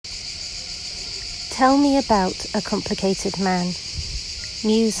Tell me about a complicated man.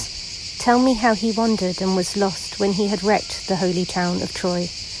 Muse, tell me how he wandered and was lost when he had wrecked the holy town of Troy,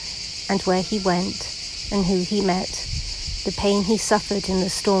 and where he went and who he met, the pain he suffered in the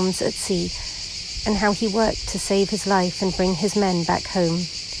storms at sea, and how he worked to save his life and bring his men back home.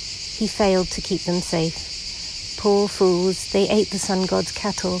 He failed to keep them safe. Poor fools, they ate the sun god's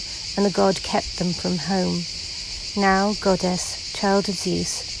cattle, and the god kept them from home. Now, goddess, child of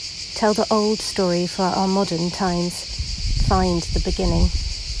Zeus, tell the old story for our modern times. Find the beginning.